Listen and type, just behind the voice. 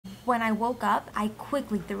When I woke up, I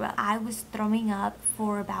quickly threw up. I was throwing up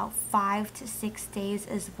for about 5 to 6 days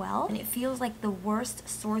as well, and it feels like the worst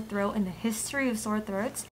sore throat in the history of sore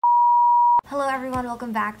throats. Hello everyone,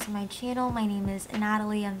 welcome back to my channel. My name is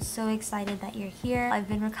Natalie. I'm so excited that you're here. I've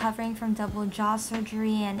been recovering from double jaw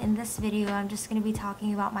surgery, and in this video I'm just going to be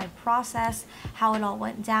talking about my process, how it all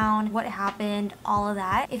went down, what happened, all of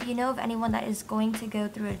that. If you know of anyone that is going to go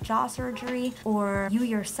through a jaw surgery, or you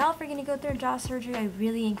yourself are going to go through a jaw surgery, I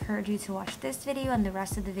really encourage you to watch this video and the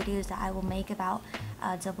rest of the videos that I will make about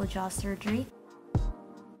double jaw surgery.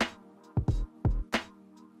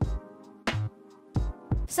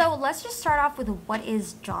 So let's just start off with what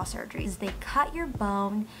is jaw surgery. They cut your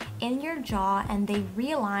bone in your jaw and they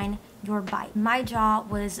realign your bite. My jaw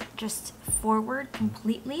was just forward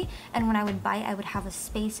completely, and when I would bite I would have a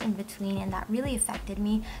space in between, and that really affected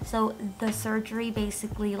me. So the surgery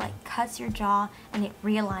basically like cuts your jaw and it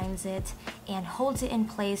realigns it and holds it in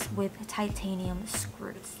place with titanium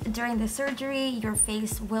screws. During the surgery your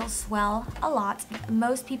face will swell a lot.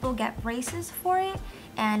 Most people get braces for it,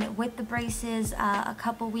 and with the braces a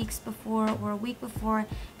couple weeks before or a week before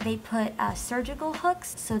they put surgical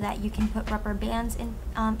hooks so that you can put rubber bands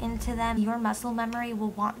into them. Your muscle memory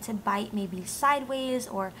will want to bite maybe sideways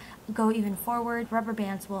or go even forward. Rubber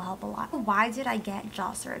bands will help a lot. Why did I get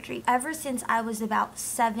jaw surgery? Ever since I was about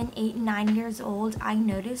 7, 8, 9 years old, I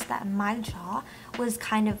noticed that my jaw was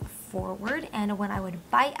kind of forward, and when I would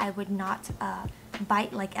bite I would not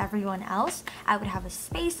bite like everyone else. I would have a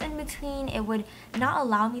space in between. It would not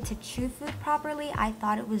allow me to chew food properly. I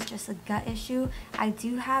thought it was just a gut issue. I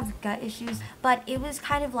do have gut issues, but it was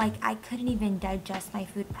kind of like I couldn't even digest my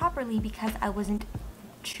food properly because I wasn't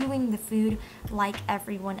chewing the food like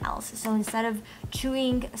everyone else. So instead of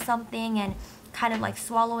chewing something and kind of like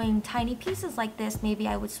swallowing tiny pieces like this, maybe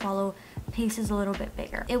I would swallow pieces a little bit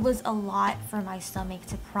bigger. It was a lot for my stomach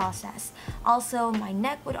to process. Also, my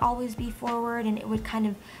neck would always be forward and it would kind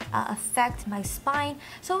of affect my spine.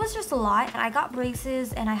 So it was just a lot. And I got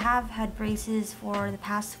braces, and I have had braces for the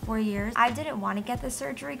past 4 years. I didn't want to get the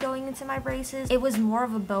surgery going into my braces. It was more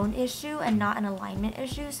of a bone issue and not an alignment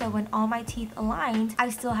issue. So when all my teeth aligned,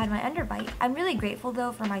 I still had my underbite. I'm really grateful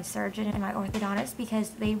though for my surgeon and my orthodontist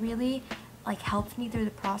because they really like helped me through the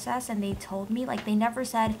process, and they told me, like, they never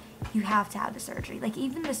said you have to have the surgery. Like,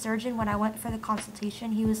 even the surgeon, when I went for the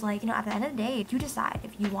consultation, he was like, you know, at the end of the day you decide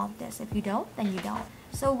if you want this. If you don't, then you don't.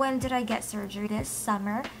 So when did I get surgery? This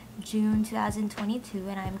summer, June 2022,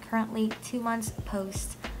 and I'm currently 2 months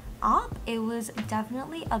post-op. It was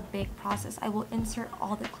definitely a big process. I will insert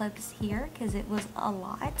all the clips here because it was a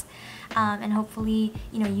lot, and hopefully,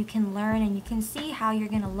 you know, you can learn and you can see how you're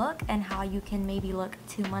gonna look and how you can maybe look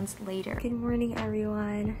 2 months later. Good morning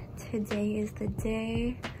everyone. Today is the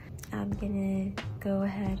day. I'm gonna go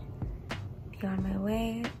ahead, be on my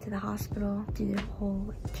way to the hospital, do the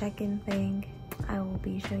whole check-in thing. I will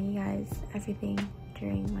be showing you guys everything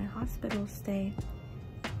during my hospital stay.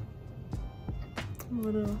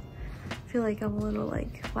 I feel like I'm a little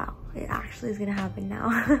like, wow, it actually is gonna happen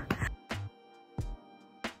now.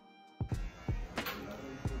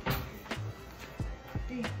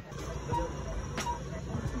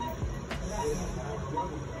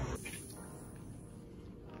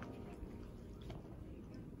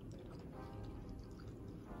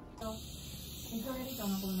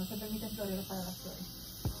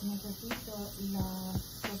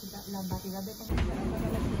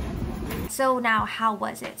 So now, how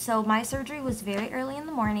was it? So my surgery was very early in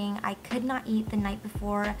the morning. I could not eat the night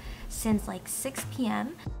before since like 6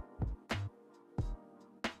 p.m.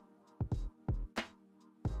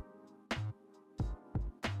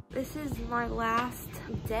 This is my last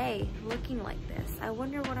day looking like this. I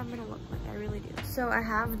wonder what I'm gonna look like. I really do. So I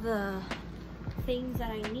have the things that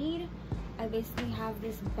I need. I basically have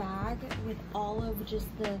this bag with all of just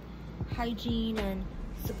the hygiene and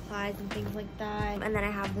supplies and things like that, and then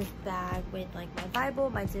I have this bag with like my Bible,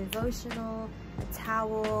 my devotional, a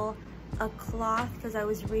towel, a cloth because I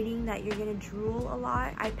was reading that you're gonna drool a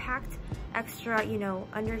lot. I packed extra, you know,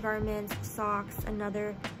 undergarments, socks,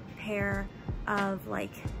 another pair of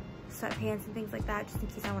like sweatpants and things like that just in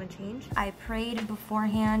case I want to change. I prayed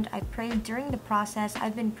beforehand. I prayed during the process.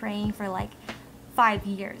 I've been praying for like 5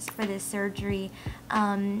 years for this surgery,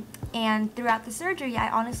 and throughout the surgery I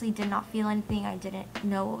honestly did not feel anything. I didn't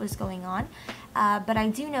know what was going on, but I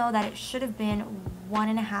do know that it should have been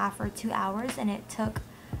 1.5 or 2 hours, and it took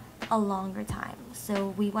a longer time.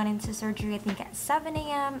 So we went into surgery I think at 7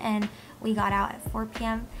 a.m. and we got out at 4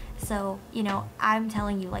 p.m. So, you know, I'm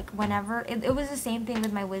telling you, like, whenever, it was the same thing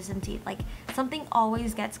with my wisdom teeth. Like, something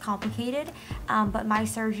always gets complicated, but my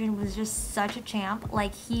surgeon was just such a champ.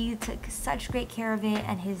 Like, he took such great care of it,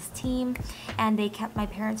 and his team, and they kept my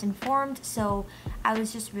parents informed, so I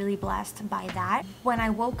was just really blessed by that. When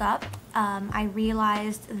I woke up, I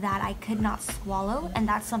realized that I could not swallow, and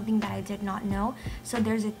that's something that I did not know. So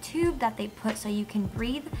there's a tube that they put so you can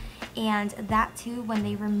breathe, and that tube, when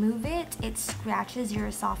they remove it, it scratches your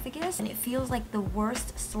esophagus, and it feels like the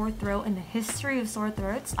worst sore throat in the history of sore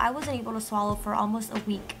throats. I wasn't able to swallow for almost a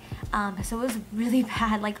week, so it was really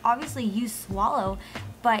bad. Like, obviously you swallow,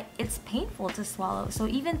 but it's painful to swallow. So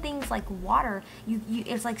even things like water,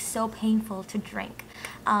 it's like so painful to drink.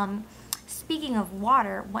 Speaking of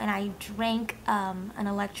water, when I drank an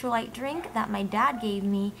electrolyte drink that my dad gave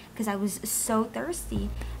me because I was so thirsty,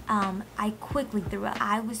 I quickly threw up.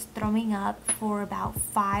 I was throwing up for about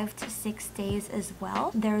 5 to 6 days as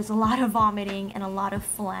well. There was a lot of vomiting and a lot of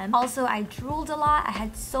phlegm. Also, I drooled a lot. I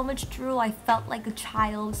had so much drool. I felt like a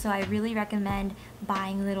child, so I really recommend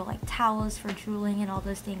buying little like towels for drooling and all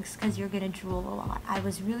those things because you're gonna drool a lot. I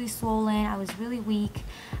was really swollen. I was really weak.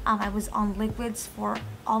 I was on liquids for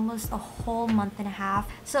almost a whole month and a half.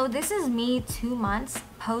 So this is me 2 months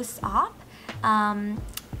post-op.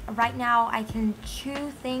 Right now I can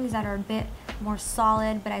chew things that are a bit more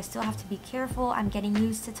solid, but I still have to be careful. I'm getting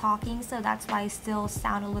used to talking, so that's why I still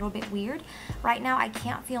sound a little bit weird. Right now I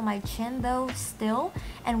can't feel my chin though still,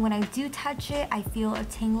 and when I do touch it, I feel a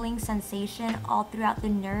tingling sensation all throughout the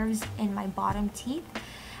nerves in my bottom teeth.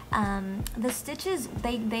 The stitches,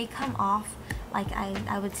 they come off, like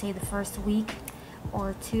I would say the first week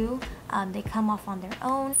or two. They come off on their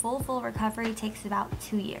own. Full recovery takes about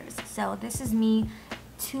 2 years. So this is me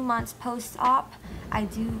 2 months post-op. I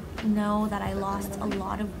do know that I lost a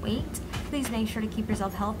lot of weight. Please make sure to keep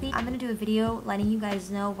yourself healthy. I'm gonna do a video letting you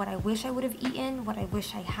guys know what I wish I would have eaten, what I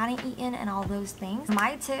wish I hadn't eaten, and all those things.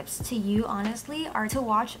 My tips to you, honestly, are to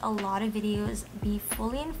watch a lot of videos, be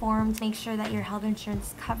fully informed, make sure that your health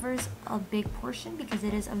insurance covers a big portion because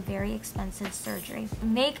it is a very expensive surgery.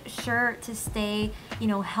 Make sure to stay, you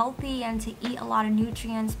know, healthy and to eat a lot of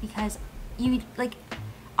nutrients because you, like,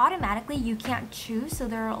 automatically you can't choose, so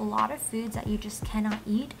there are a lot of foods that you just cannot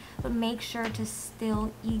eat, but make sure to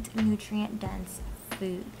still eat nutrient dense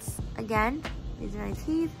foods. Again, these are my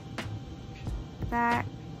teeth. That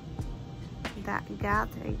gap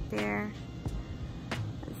right there.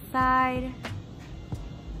 The side.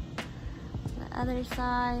 The other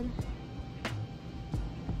side.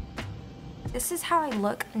 This is how I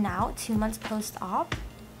look now, 2 months post-op.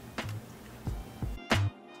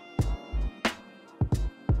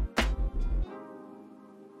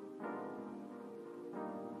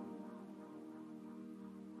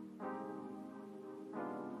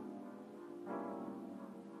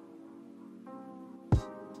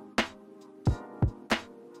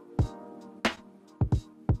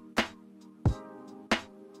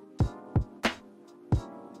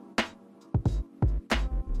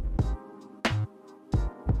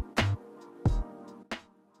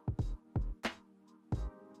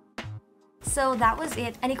 So that was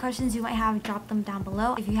it. Any questions you might have, drop them down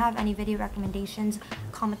below. If you have any video recommendations,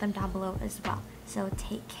 comment them down below as well. So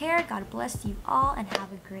take care, God bless you all, and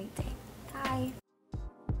have a great day. Bye.